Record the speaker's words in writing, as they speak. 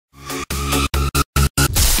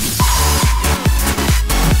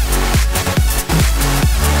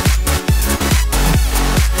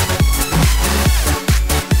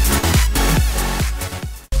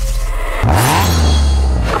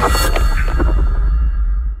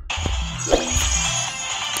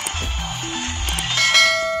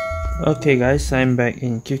Okay guys, I'm back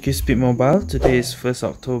in QQ Speed Mobile. Today is 1st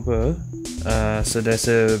October. So there's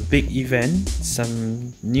a big event.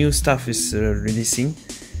 Some new stuff is releasing.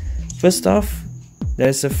 First off,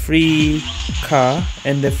 there's a free car,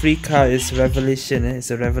 and the free car is Revelation. It's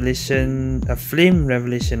a Revelation, a Flame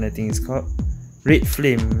Revelation I think it's called. Red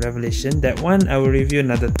Flame Revelation. That one I will review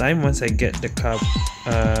another time once I get the car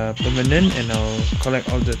permanent and I'll collect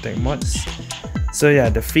all the tech mods. So yeah,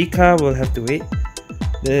 the free car will have to wait.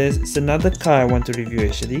 There's another car I want to review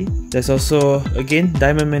actually. There's also, again,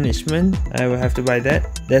 Diamond Management. I will have to buy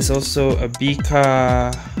that. There's also a B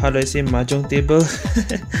car, how do I say, mahjong table.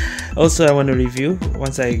 Also I want to review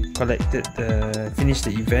once I collected finished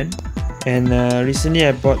the event. And recently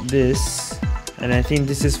I bought this, and I think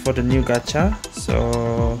this is for the new gacha. So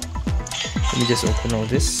let me just open all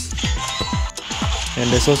this. And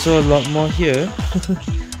there's also a lot more here.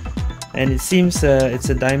 And it seems it's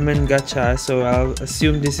a diamond gacha, so I'll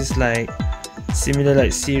assume this is like similar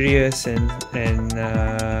like Sirius and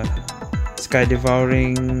Sky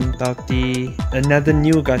Devouring, Tauti. Another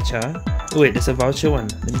new gacha. Oh wait, there's a voucher one.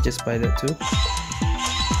 Let me just buy that too,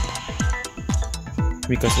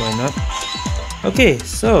 because why not? Okay,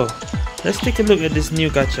 so let's take a look at this new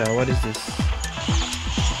gacha. What is this?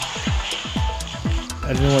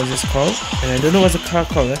 I don't know what this is called, and I don't know what's the car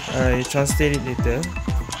called. I translate it later.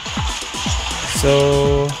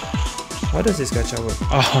 So, how does this gacha work?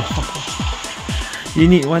 Oh, you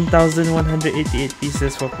need 1,188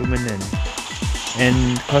 pieces for permanent,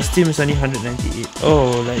 and costume is only 198.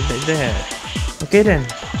 Oh, like that. Okay then,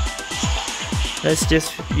 let's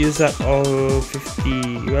just use up all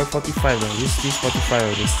 50. Well, 45. Use 45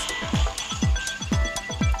 of this.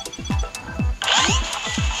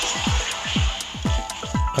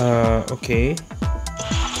 Okay.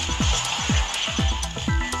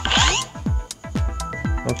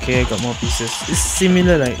 Okay, I got more pieces. It's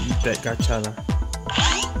similar like that gacha lah.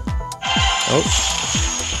 Oh,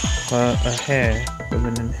 a hair,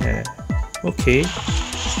 permanent hair. Okay,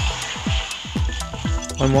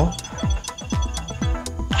 one more,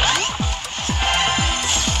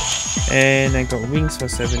 and I got wings for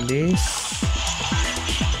 7 days.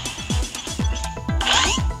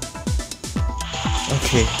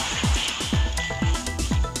 Okay,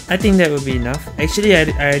 I think that will be enough. Actually, I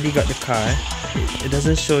already got the car. It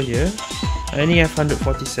doesn't show here. I only have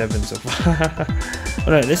 147 so far.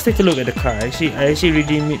 Alright, let's take a look at the car. I actually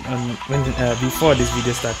redeemed it on before this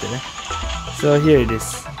video started. So here it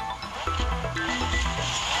is.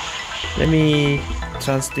 Let me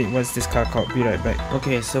translate what's this car called. Be right back.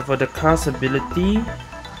 Okay, so for the car's ability,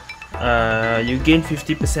 you gain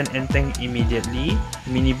 50% end tank immediately,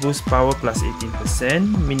 mini boost power plus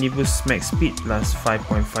 18%, mini boost max speed plus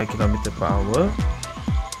 5.5 km/h.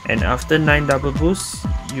 And after 9 double boosts,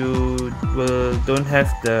 you don't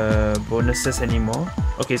have the bonuses anymore.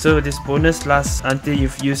 Okay, so this bonus lasts until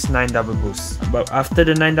you've used 9 double boosts. But after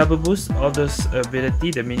the 9 double boosts, all those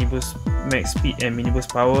ability, the mini boost max speed and mini boost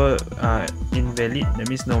power are invalid. That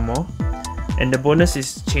means no more. And the bonus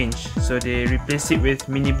is changed, so they replace it with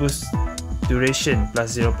mini boost duration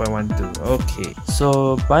plus 0.12. Okay,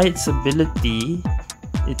 so by its ability,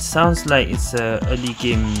 it sounds like it's a early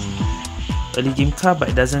game car, but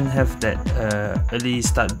it doesn't have that early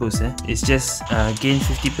start boost. It's just gain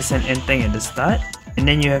 50% end tank at the start, and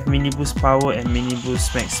then you have mini boost power and mini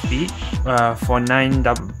boost max speed for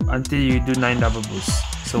until you do 9 double boosts.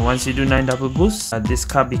 So once you do 9 double boosts, this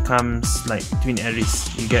car becomes like Twin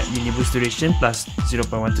Aries. You get mini boost duration plus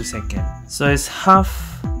 0.12 seconds. So it's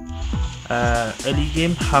half early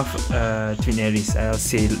game, half Twin Aries. I'll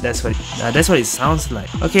say that's what it sounds like.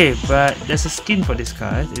 Okay, but there's a skin for this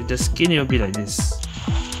car. If the skin, it'll be like this.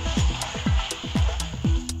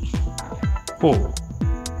 Oh,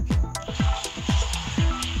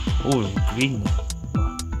 green.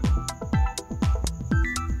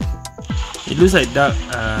 It looks like dark.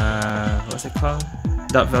 What's it called?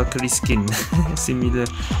 Dark Valkyrie skin. Similar,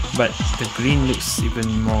 but the green looks even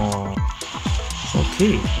more.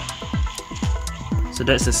 Okay. So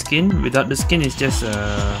that's the skin. Without the skin, it's just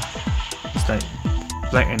it's like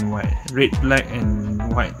black and white, red, black and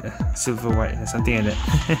white, silver white, or something like that.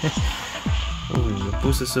 Oh, the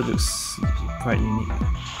pose also looks quite unique.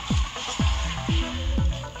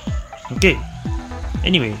 Okay.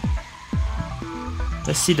 Anyway,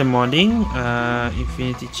 let's see the modding.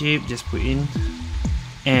 Infinity chip, just put in,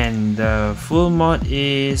 and the full mod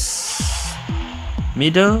is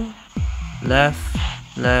middle, left,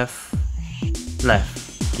 left, left.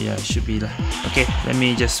 Yeah, it should be left. Okay, let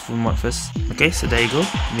me just full mod first. Okay, so there you go.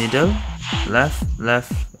 Middle, left,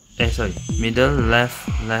 left. Middle, left,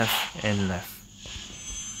 left, and left.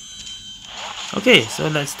 Okay, so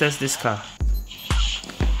let's test this car.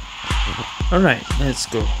 Alright, let's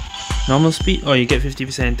go. Normal speed, oh you get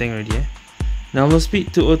 50% tank already eh? Normal speed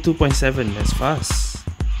 202.7, that's fast.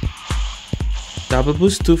 Double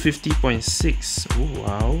boost 250.6, oh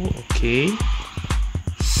wow, okay.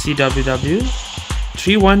 CWW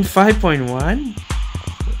 315.1.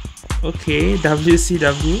 Okay,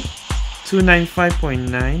 WCW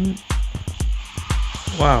 295.9.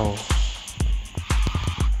 Wow.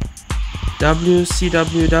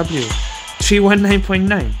 WCWW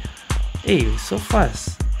 319.9. Hey, so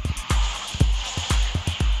fast.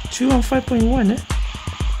 315.1 eh?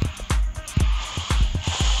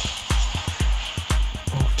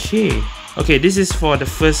 Okay, this is for the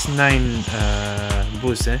first 9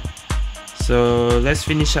 boosts eh? So let's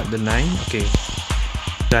finish up the 9. Okay,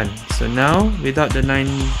 done. So now without the 9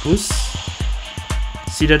 boosts,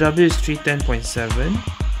 CWW is 310.7,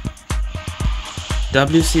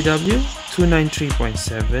 WCW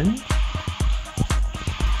 293.7,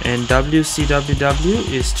 and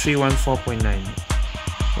WCWW is 314.9.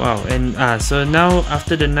 Wow, and so now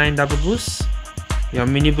after the 9 double boosts, your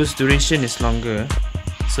mini boost duration is longer.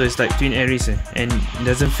 So it's like twin Aries and it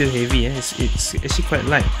doesn't feel heavy. It's actually quite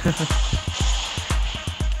light.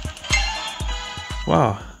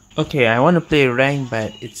 Wow. Okay, I want to play rank,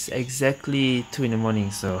 but it's exactly 2 in the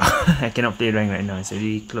morning, so I cannot play rank right now. It's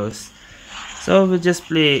really close. So we'll just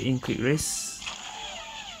play in quick race.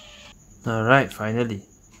 Alright, finally.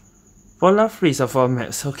 Polar freeze of all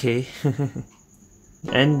maps, okay.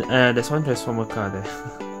 And there's one transformer car there.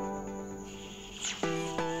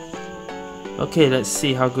 Okay, let's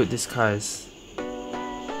see how good this car is.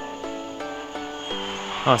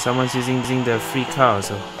 Oh, someone's using the free car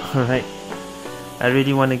also. Alright. I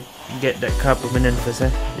really want to get that car permanent first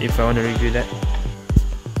if I want to review that.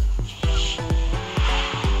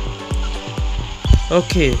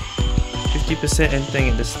 Okay, 50% end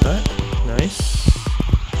tank at the start. Nice.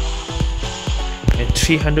 And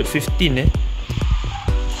 315 eh.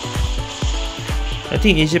 I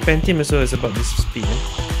think Asia Pentium also is about this speed eh.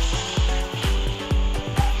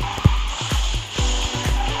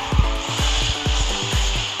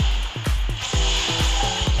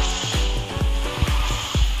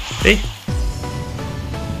 Hey.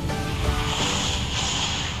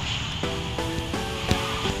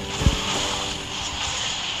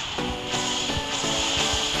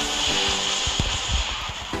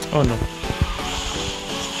 Oh no.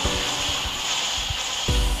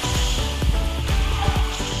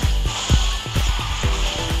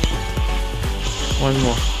 One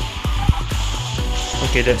more.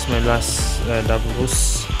 Okay, that's my last double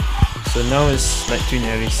boost. So now it's like twin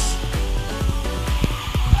Aries.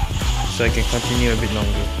 So I can continue a bit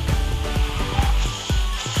longer.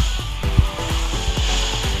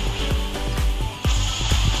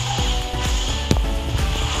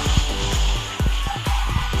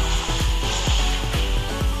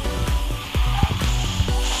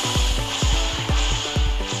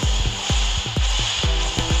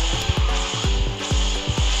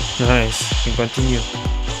 Nice, can continue.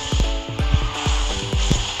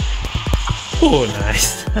 Oh,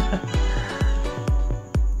 nice.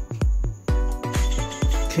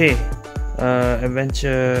 Okay,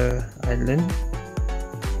 Adventure Island.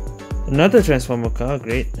 Another transformer car,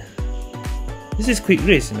 great. This is quick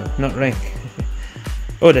race, no, not rank.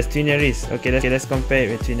 Oh, that's twin Aries. Okay, let's compare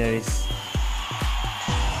it with twin Aries.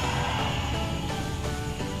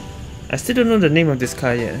 I still don't know the name of this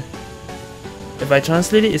car yet. If I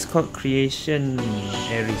translate it, it's called Creation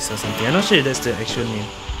Aries or something. I'm not sure if that's the actual name.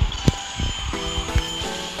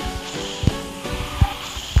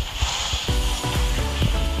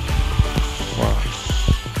 Wow.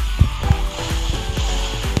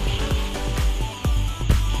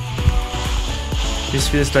 This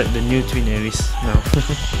feels like the new twin Aries now.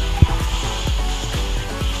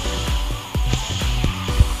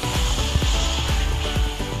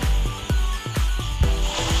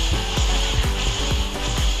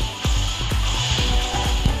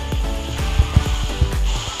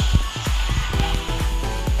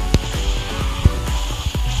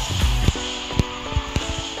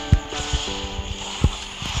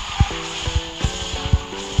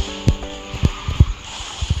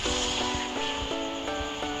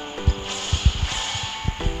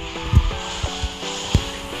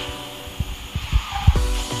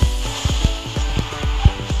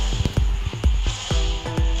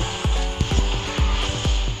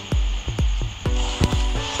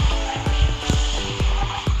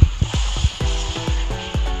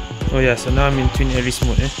 Oh yeah, so now I'm in twin Aries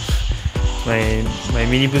mode eh. My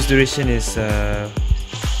mini boost duration is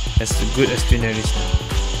as good as twin Aries now.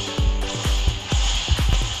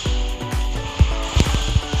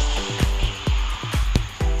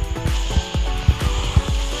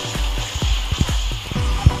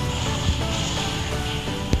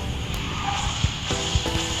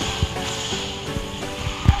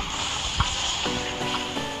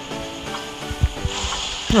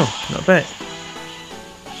 No, not bad.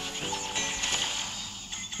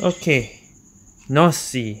 Okay,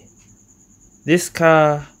 Nossi. This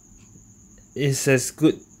car is as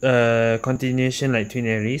good continuation like Twin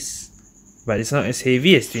Aries, but it's not as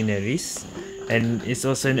heavy as Twin Aries, and it's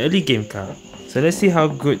also an early game car. So let's see how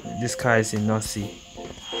good this car is in Nossi.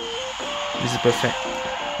 This is perfect.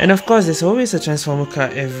 And of course, there's always a Transformer car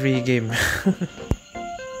every game.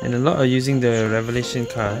 And a lot are using the Revelation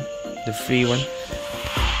car, the free one.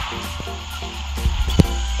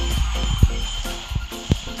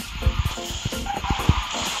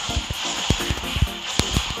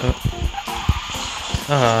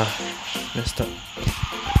 Messed up.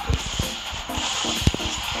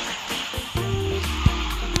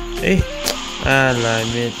 Hey! I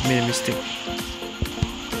made a mistake.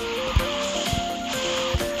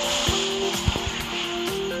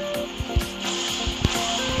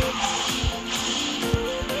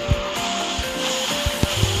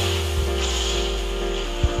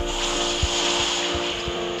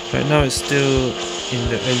 Right now it's still in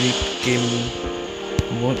the early game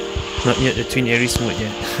mode. Not yet the Twin Aries mode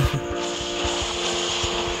yet.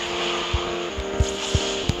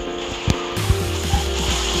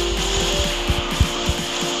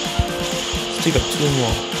 Still got 2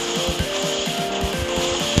 more.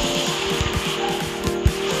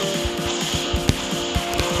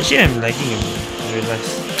 Actually I'm lagging a bit, I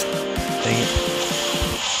realized. Dang it.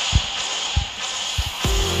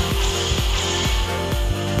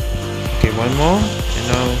 Okay, 1 more, and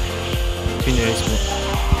now Twin Aries mode.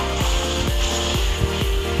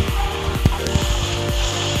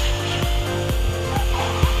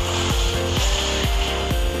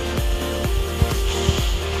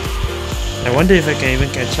 I wonder if I can even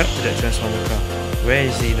catch up to that Transformer car. Where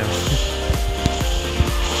is he now?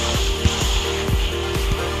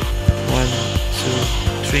 1, 2,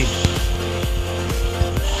 3.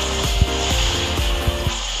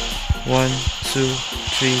 1, 2,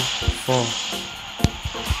 3, 4.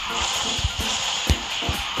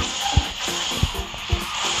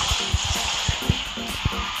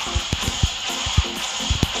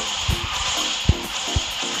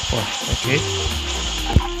 Wow, okay.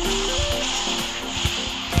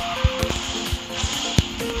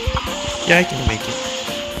 Yeah, I can make it.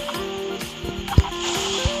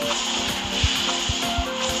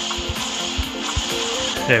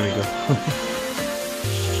 There we go.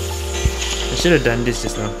 I should have done this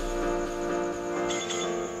just now.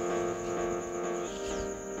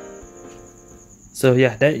 So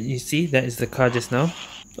yeah, that you see, that is the car just now.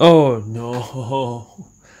 Oh no.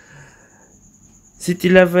 City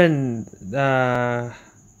 11,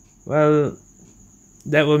 well,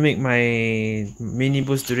 that will make my mini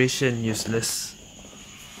boost duration useless.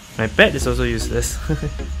 My pet is also useless.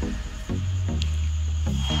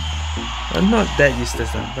 Well, not that useless,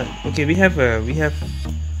 but okay. We have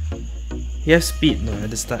speed now at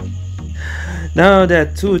the start. Now there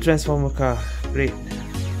are 2 Transformer car. Great.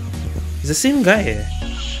 It's the same guy.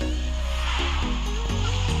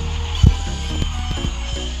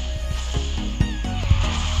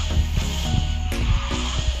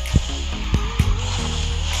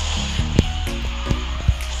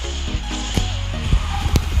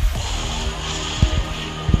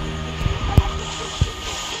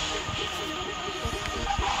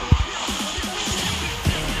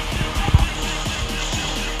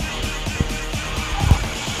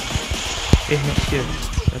 Not here.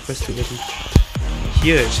 I pressed it already.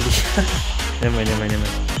 Here actually. Never mind.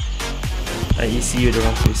 I ECU the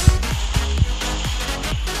wrong place.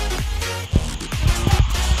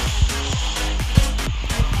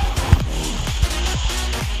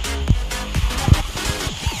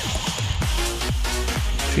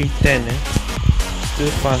 $310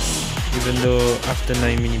 Still fast even though after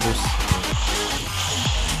 9 mini boosts.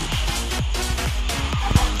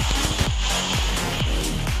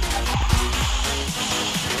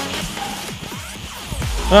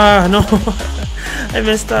 Ah no! I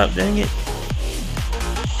messed up, dang it.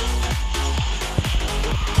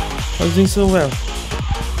 I was doing so well.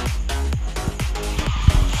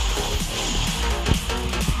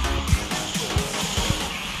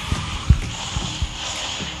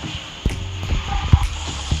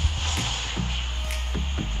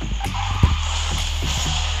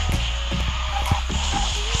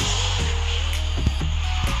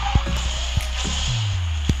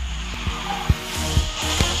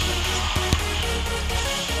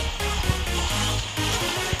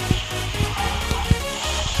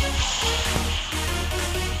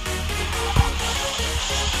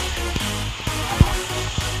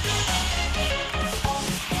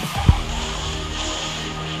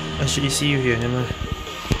 I should see you here, never mind.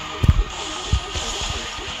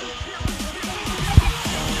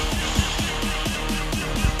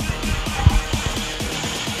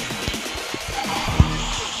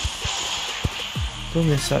 Don't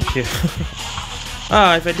mess up here.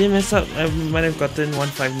 Ah, if I didn't mess up, I might have gotten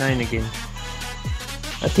 159 again.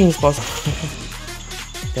 I think it's possible.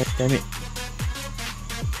 Damn it.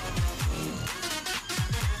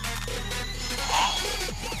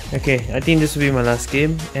 Okay, I think this will be my last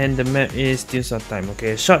game, and the map is Dunes of Time.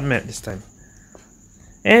 Okay, a short map this time.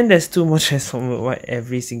 And there's 2 more Transformer. Why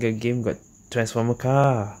every single game got Transformer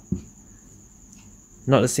car?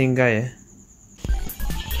 Not the same guy, eh?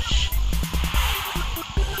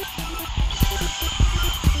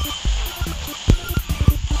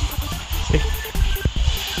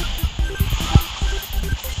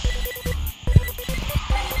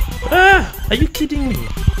 Ah! Are you kidding me?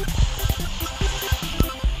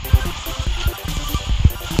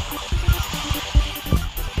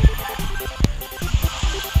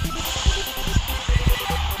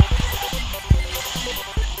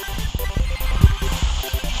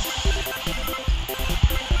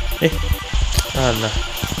 Alah.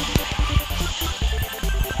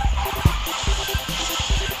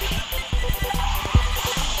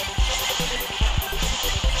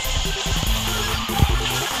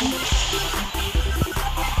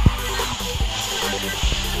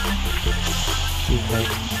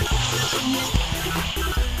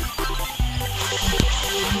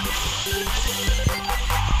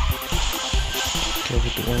 Okay, we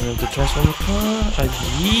one of the Transformer car.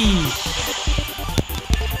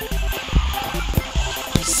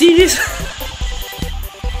 Serious?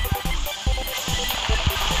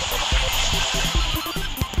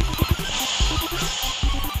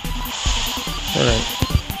 Alright.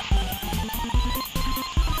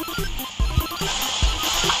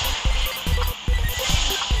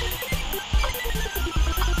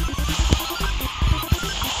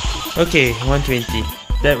 Okay, 120.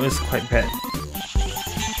 That was quite bad.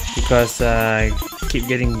 Because I keep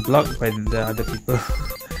getting blocked by the other people.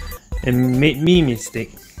 And made me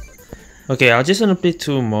mistake. Okay, I'll just wanna play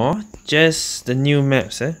 2 more. Just the new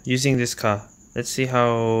maps, using this car. Let's see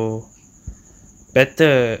how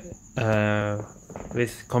better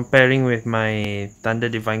with comparing with my Thunder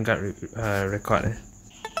Divine Guard record.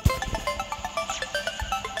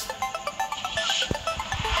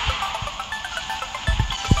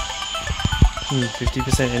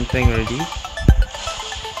 50% entering already.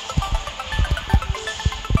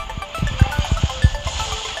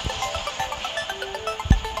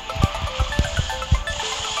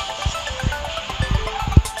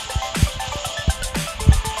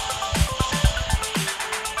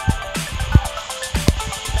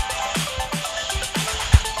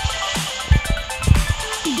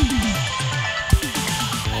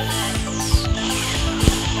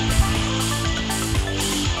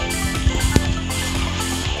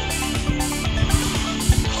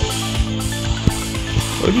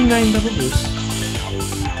 Already 9 double boost.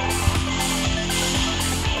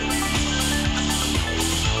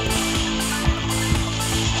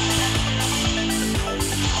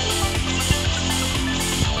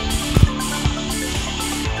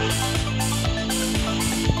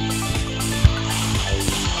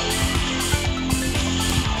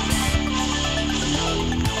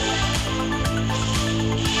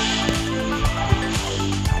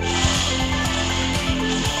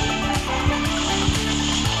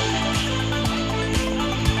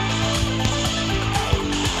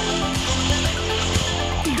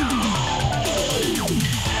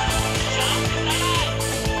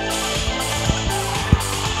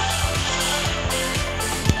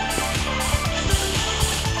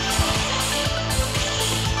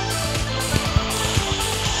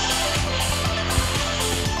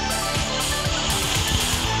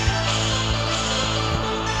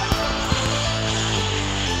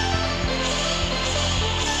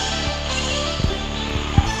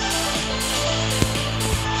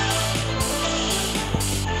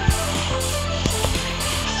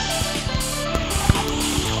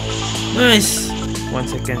 Nice! 1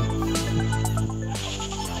 second.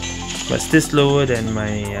 But still slower than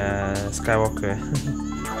my Skywalker.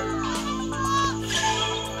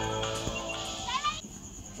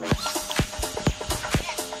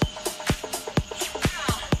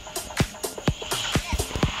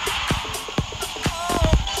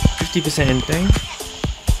 %50 in tank.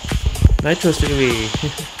 Nitro straight away.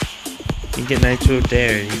 You get nitro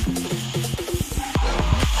there.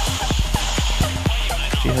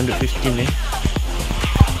 315 eh.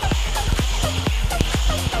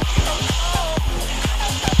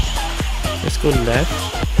 Let's go left.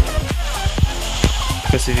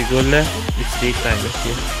 Because if you go left, it's daytime right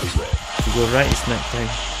here. If you go right, it's night time.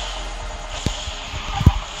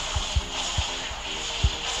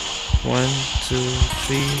 1, 2,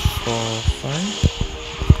 3, 4, 5.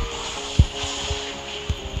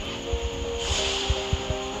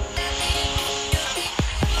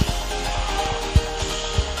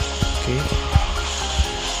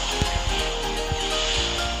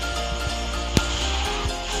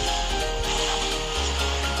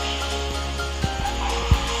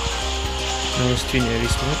 No, it's twin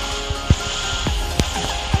Aries mode.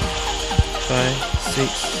 5,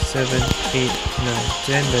 6, 7, 8, 9,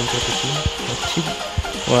 10, dan 14.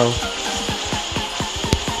 Wow.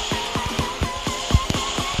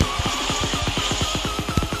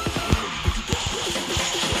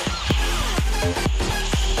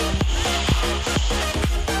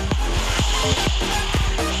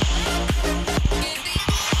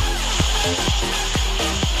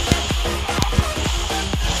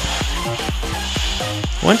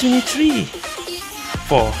 $123.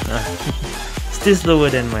 4. Still slower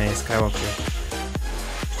than my Skywalker.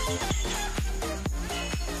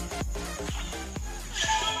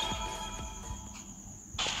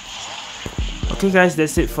 Okay guys,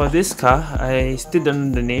 that's it for this car. I still don't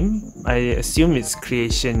know the name. I assume it's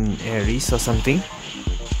Creation Aries or something.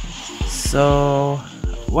 So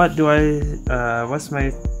what's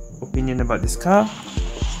my opinion about this car?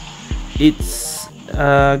 It's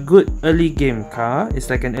a good early game car. It's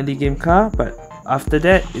like an early game car, but after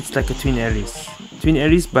that it's like a twin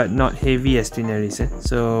Aries, but not heavy as twin Aries.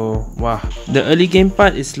 So wow, the early game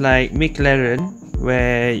part is like Mclaren,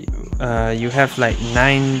 where you have like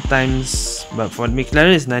 9 times, but for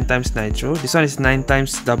Mclaren it's 9 times nitro. This one is 9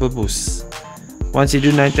 times double boost. Once you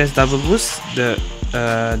do 9 times double boost, the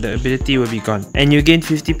ability will be gone, and you gain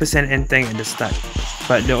 50% end tank at the start.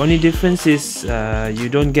 But the only difference is you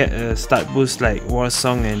don't get a start boost like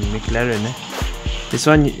Warsong and Mclaren. This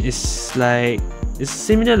one is like, it's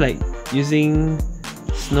similar like using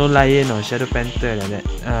Snow Lion or Shadow Panther like that.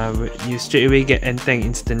 You straight away get end tank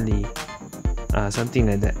instantly. Something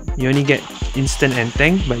like that. You only get instant end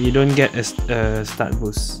tank, but you don't get a start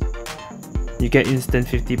boost. You get instant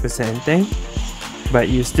 50% end tank, but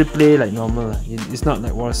you still play like normal. It's not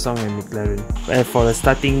like Warsong and Mclaren. But for the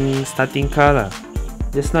starting car lah.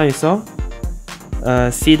 Just now you saw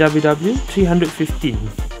CWW 315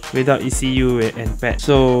 without ECU and pad.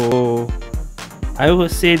 So I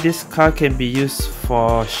would say this car can be used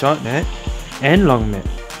for short map and long map.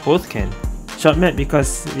 Both can. Short map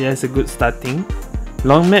because it has a good starting.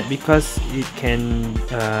 Long map because it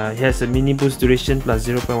has a mini boost duration plus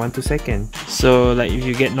 0.12 seconds. So like if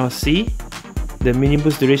you get North Sea, the mini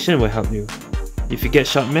boost duration will help you. If you get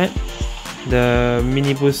short map, the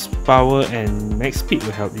mini boost power and max speed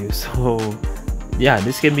will help you. So yeah,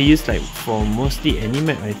 this can be used like for mostly any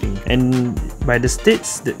map, I think. And by the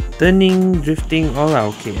states, the turning, drifting, all are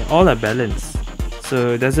okay, all are balanced.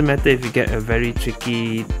 So it doesn't matter if you get a very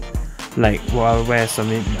tricky like Wild West or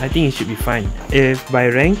something. I think it should be fine. If by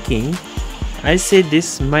ranking, I say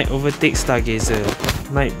this might overtake Stargazer.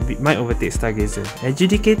 Might overtake Stargazer.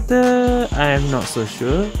 Adjudicator, I am not so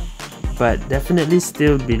sure, but definitely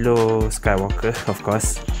still below Skywalker, of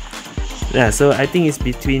course. Yeah, so I think it's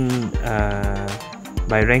between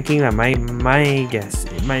by ranking lah. My guess,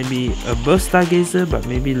 it might be above Stargazer, but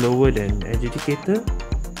maybe lower than Adjudicator.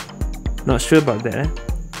 Not sure about that.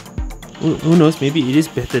 Who knows? Maybe it is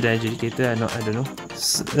better than Adjudicator. I don't know.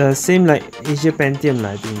 Same like Asia Pentium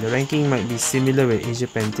lah. I think the ranking might be similar with Asia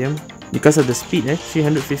Pentium because of the speed.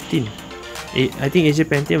 315. I think Asia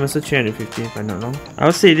Pentium also 315 if I'm not wrong. I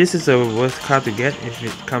would say this is a worth car to get if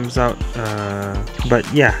it comes out. But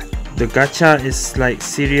yeah, the gacha is like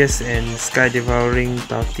serious and sky devouring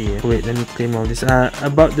Tauti. Wait, let me claim all this.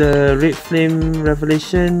 About the Red Flame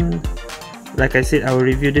Revelation, like I said, I will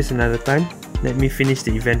review this another time. Let me finish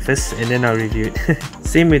the event first and then I'll review it.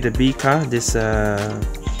 Same with the B car, this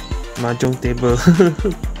mahjong table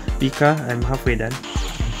B car. I'm halfway done.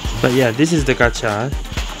 But yeah, this is the gacha.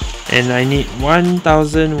 And I need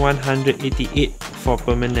 1188 for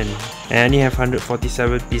permanent, and I only have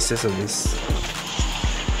 147 pieces of this.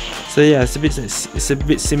 So yeah, it's a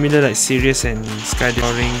bit similar like Sirius and Sky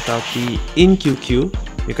Devouring Tauti in QQ,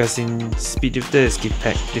 because in Speed Drifter it's gift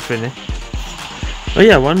pack different. Oh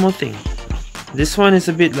yeah, one more thing. This one is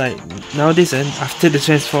a bit like nowadays, after the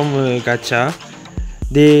Transformer gacha,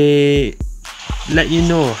 they let you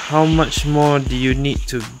know how much more do you need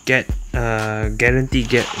to get guarantee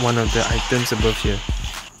get one of the items above here.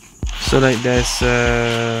 So like there's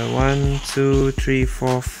 1, 2, 3,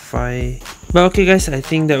 4, 5. But okay guys, I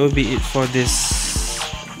think that will be it for this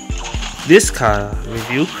car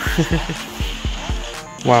review.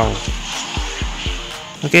 Wow.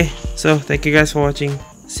 Okay, so thank you guys for watching.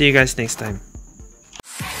 See you guys next time.